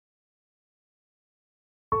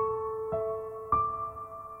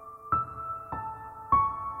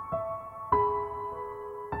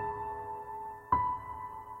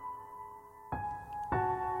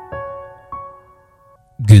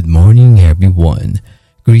Good morning, everyone.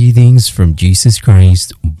 Greetings from Jesus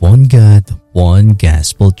Christ, one God, one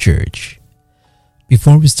Gospel Church.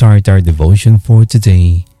 Before we start our devotion for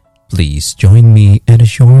today, please join me in a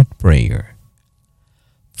short prayer.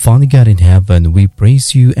 Father God in heaven, we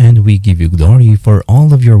praise you and we give you glory for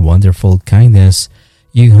all of your wonderful kindness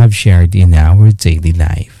you have shared in our daily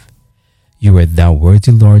life. You are thou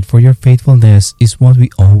worthy, Lord, for your faithfulness is what we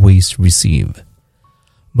always receive.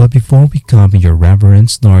 But before we come in your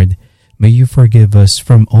reverence, Lord, may you forgive us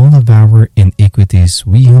from all of our iniquities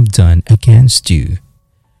we have done against you.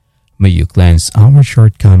 May you cleanse our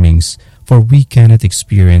shortcomings, for we cannot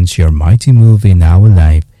experience your mighty move in our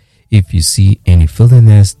life if you see any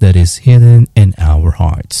filthiness that is hidden in our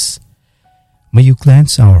hearts. May you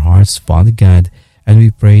cleanse our hearts, Father God, and we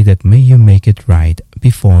pray that may you make it right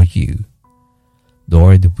before you.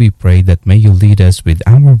 Lord, we pray that may you lead us with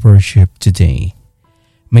our worship today.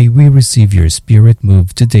 May we receive your Spirit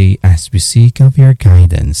move today as we seek of your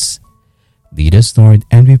guidance. Lead us, Lord,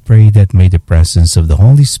 and we pray that may the presence of the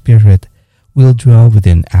Holy Spirit will dwell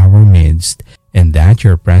within our midst and that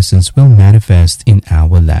your presence will manifest in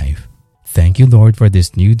our life. Thank you, Lord, for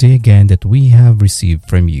this new day again that we have received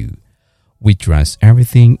from you. We trust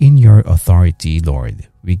everything in your authority, Lord.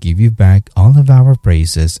 We give you back all of our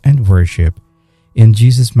praises and worship. In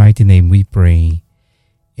Jesus' mighty name we pray.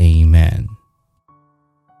 Amen.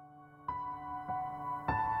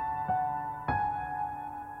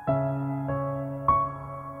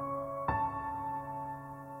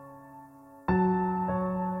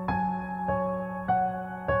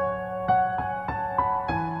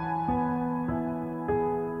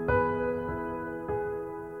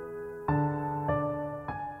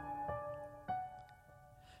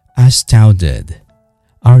 As thou did.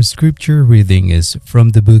 Our scripture reading is from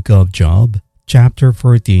the book of Job, chapter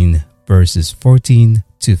 14, verses 14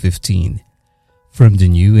 to 15, from the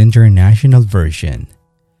New International Version.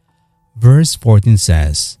 Verse 14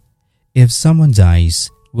 says, "If someone dies,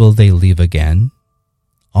 will they live again?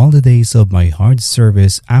 All the days of my hard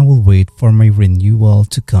service I will wait for my renewal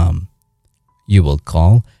to come. You will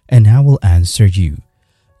call, and I will answer you.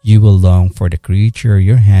 You will long for the creature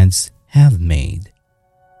your hands have made."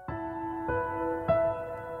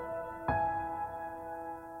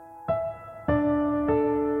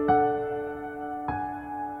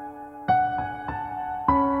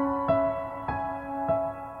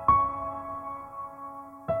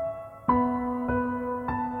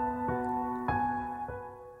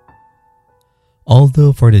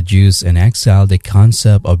 Although for the Jews in exile the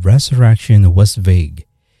concept of resurrection was vague,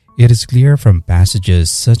 it is clear from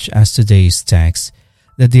passages such as today's text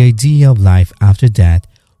that the idea of life after death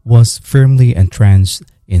was firmly entrenched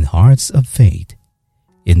in hearts of faith.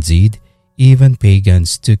 Indeed, even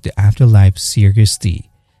pagans took the afterlife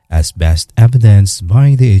seriously, as best evidenced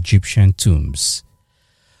by the Egyptian tombs.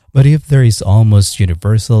 But if there is almost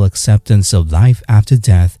universal acceptance of life after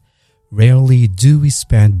death, rarely do we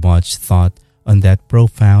spend much thought on that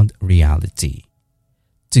profound reality.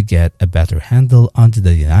 To get a better handle on the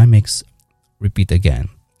dynamics,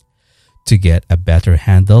 To get a better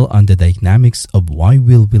handle on the dynamics of why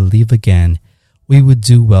will we live again, we would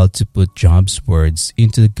do well to put Job's words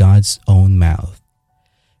into God's own mouth.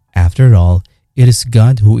 After all, it is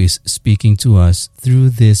God who is speaking to us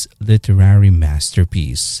through this literary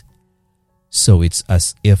masterpiece. So it's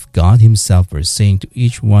as if God himself were saying to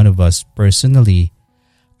each one of us personally,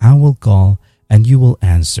 "I will call and you will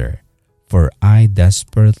answer, for I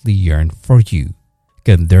desperately yearn for you."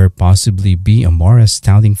 Can there possibly be a more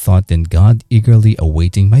astounding thought than God eagerly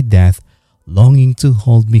awaiting my death, longing to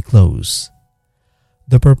hold me close?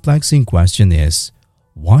 The perplexing question is,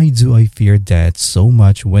 why do I fear death so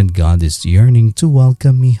much when God is yearning to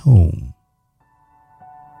welcome me home?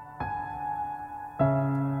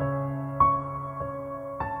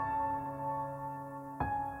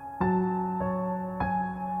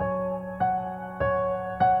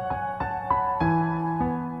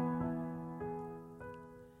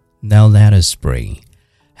 Now let us pray.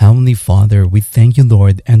 Heavenly Father, we thank you,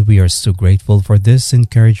 Lord, and we are so grateful for this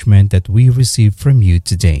encouragement that we receive from you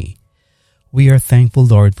today. We are thankful,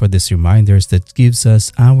 Lord, for these reminders that gives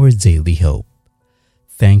us our daily hope.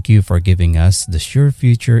 Thank you for giving us the sure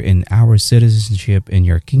future in our citizenship in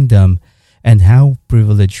your kingdom, and how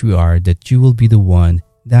privileged we are that you will be the one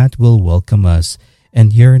that will welcome us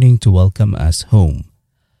and yearning to welcome us home.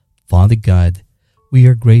 Father God, we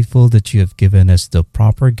are grateful that you have given us the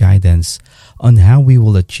proper guidance on how we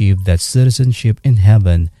will achieve that citizenship in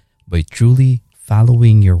heaven by truly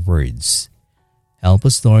following your words. Help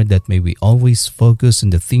us, Lord, that may we always focus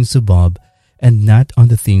on the things above and not on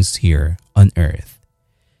the things here on earth.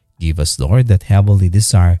 Give us, Lord, that heavenly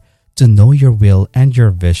desire to know your will and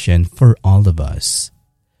your vision for all of us.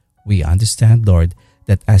 We understand, Lord,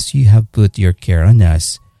 that as you have put your care on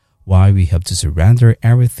us, why we have to surrender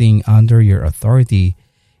everything under your authority,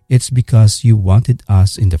 it's because you wanted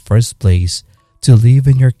us in the first place to live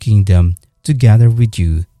in your kingdom together with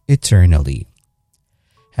you eternally.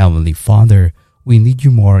 Heavenly Father, we need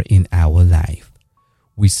you more in our life.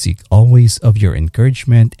 We seek always of your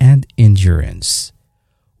encouragement and endurance.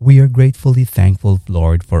 We are gratefully thankful,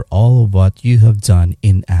 Lord, for all of what you have done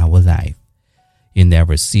in our life. You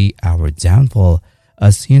never see our downfall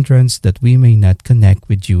as hindrance that we may not connect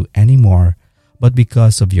with you anymore, but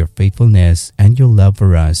because of your faithfulness and your love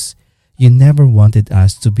for us, you never wanted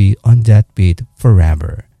us to be on that beat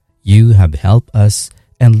forever. You have helped us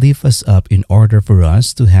and lift us up in order for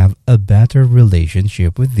us to have a better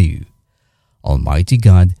relationship with you. Almighty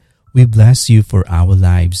God, we bless you for our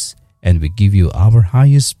lives, and we give you our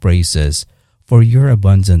highest praises for your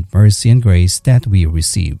abundant mercy and grace that we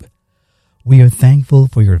receive. We are thankful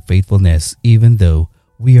for your faithfulness even though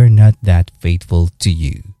we are not that faithful to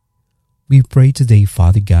you. We pray today,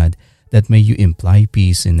 Father God, that may you imply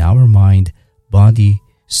peace in our mind, body,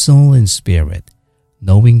 soul, and spirit,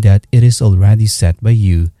 knowing that it is already set by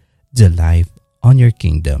you, the life on your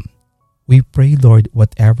kingdom. We pray, Lord,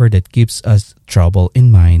 whatever that gives us trouble in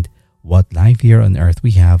mind, what life here on earth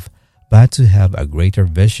we have, but to have a greater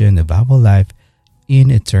vision of our life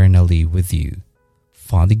in eternally with you.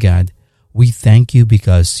 Father God, we thank you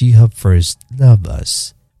because you have first loved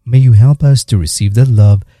us. May you help us to receive that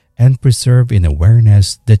love and preserve in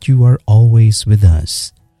awareness that you are always with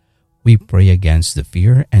us. We pray against the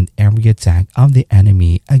fear and every attack of the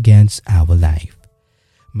enemy against our life.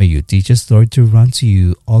 May you teach us, Lord, to run to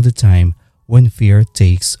you all the time when fear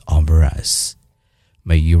takes over us.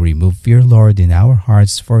 May you remove fear, Lord, in our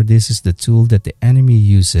hearts, for this is the tool that the enemy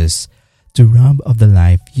uses to rob of the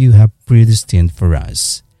life you have predestined for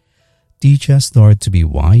us. Teach us, Lord, to be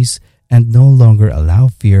wise and no longer allow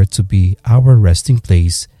fear to be our resting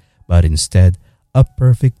place, but instead a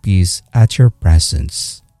perfect peace at your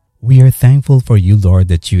presence. We are thankful for you, Lord,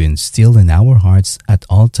 that you instill in our hearts at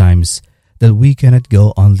all times that we cannot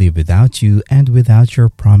go on live without you and without your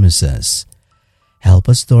promises. Help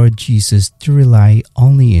us, Lord Jesus, to rely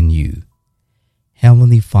only in you.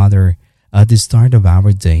 Heavenly Father, at the start of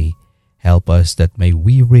our day, help us that may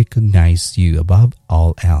we recognize you above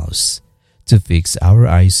all else, to fix our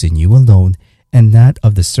eyes in you alone and not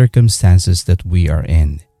of the circumstances that we are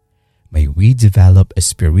in. May we develop a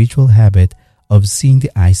spiritual habit of seeing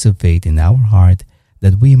the eyes of faith in our heart,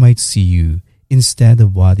 that we might see you instead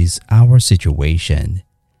of what is our situation.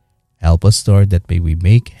 Help us, Lord, that may we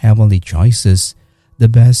make heavenly choices, the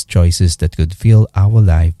best choices that could fill our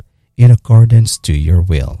life in accordance to your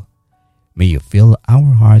will. May you fill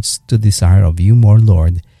our hearts to desire of you more,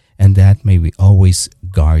 Lord, and that may we always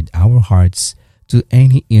guard our hearts to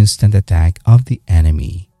any instant attack of the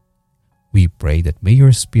enemy. We pray that may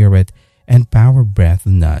your Spirit and power breathe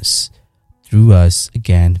on us, through us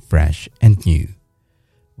again fresh and new.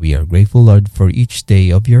 We are grateful, Lord, for each day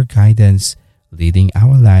of your guidance, leading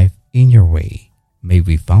our life in your way. May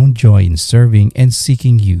we find joy in serving and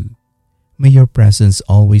seeking you. May your presence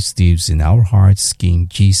always live in our hearts, King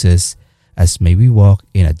Jesus, as may we walk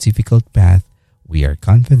in a difficult path, we are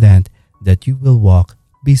confident that you will walk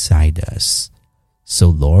beside us. So,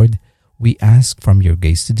 Lord, we ask from your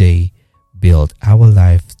grace today, build our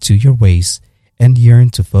life to your ways and yearn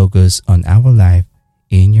to focus on our life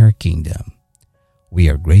in your kingdom. We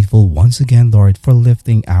are grateful once again, Lord, for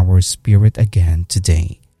lifting our spirit again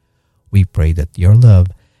today. We pray that your love,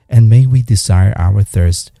 and may we desire our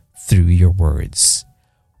thirst through your words.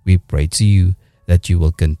 We pray to you that you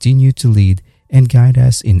will continue to lead and guide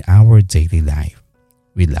us in our daily life.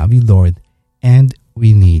 We love you, Lord, and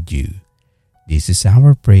we need you. This is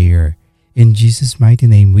our prayer. In Jesus' mighty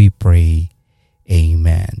name we pray.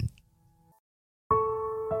 Amen.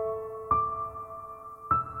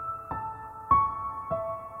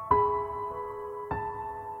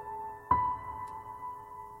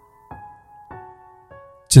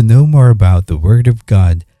 To know more about the Word of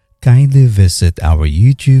God, kindly visit our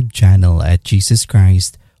YouTube channel at Jesus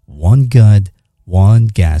Christ, One God, One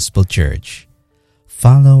Gospel Church.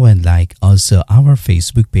 Follow and like also our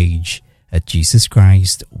Facebook page at Jesus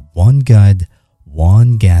Christ, One God,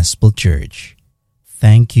 One Gospel Church.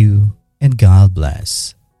 Thank you and God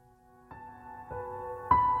bless.